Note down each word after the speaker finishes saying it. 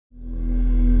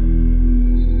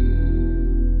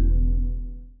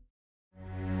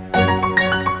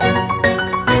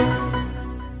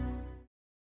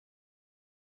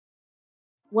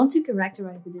Want to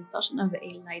characterize the distortion of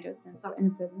a LiDAR sensor in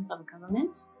the presence of a cover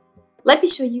lens? Let me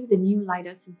show you the new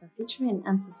LiDAR sensor feature in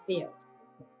ANSYS Speos.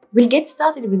 We'll get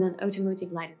started with an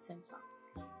automotive LiDAR sensor.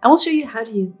 I will show you how to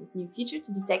use this new feature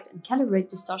to detect and calibrate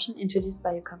distortion introduced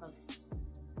by your cover lens.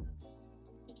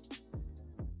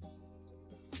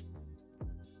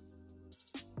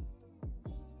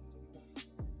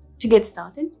 To get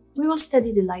started, we will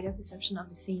study the LiDAR perception of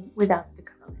the scene without the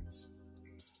cover lens.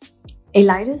 A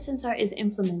LiDAR sensor is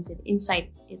implemented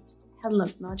inside its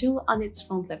headlamp module on its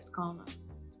front left corner.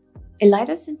 A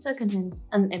LiDAR sensor contains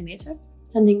an emitter,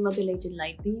 sending modulated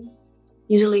light beam,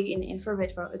 usually in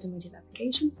infrared for automotive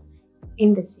applications,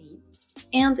 in the scene,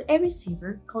 and a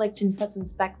receiver collecting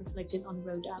photons back reflected on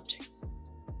road objects.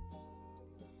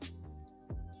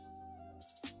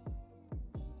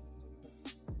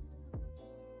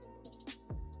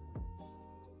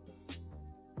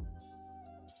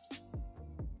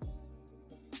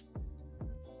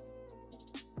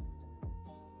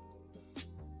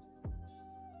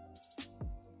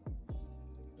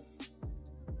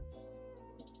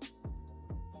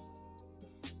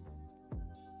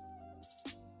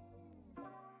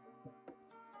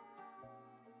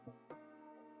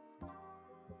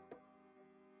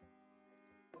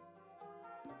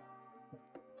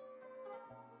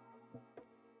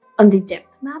 On the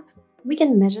depth map, we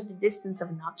can measure the distance of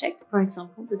an object. For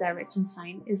example, the direction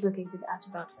sign is located at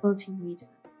about 14 meters.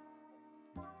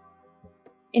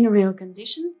 In a real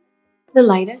condition, the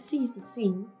LiDAR sees the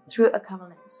scene through a cover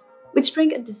lens, which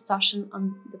brings a distortion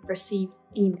on the perceived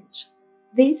image.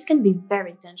 This can be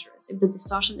very dangerous if the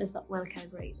distortion is not well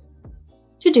calibrated.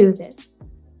 To do this,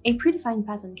 a predefined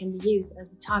pattern can be used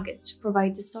as a target to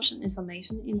provide distortion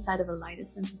information inside of a LiDAR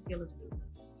sensor field of view.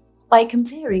 By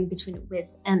comparing between with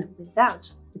and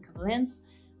without the cover lens,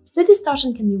 the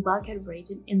distortion can be well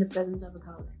calibrated in the presence of a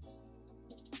cover lens.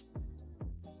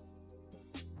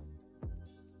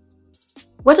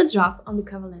 Water drop on the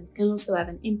cover lens can also have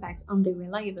an impact on the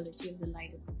reliability of the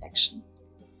LiDAR detection.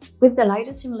 With the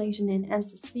LiDAR simulation in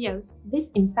ANSYS Speos, this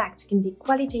impact can be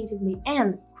qualitatively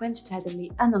and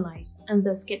quantitatively analyzed and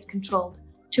thus get controlled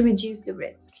to reduce the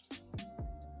risk.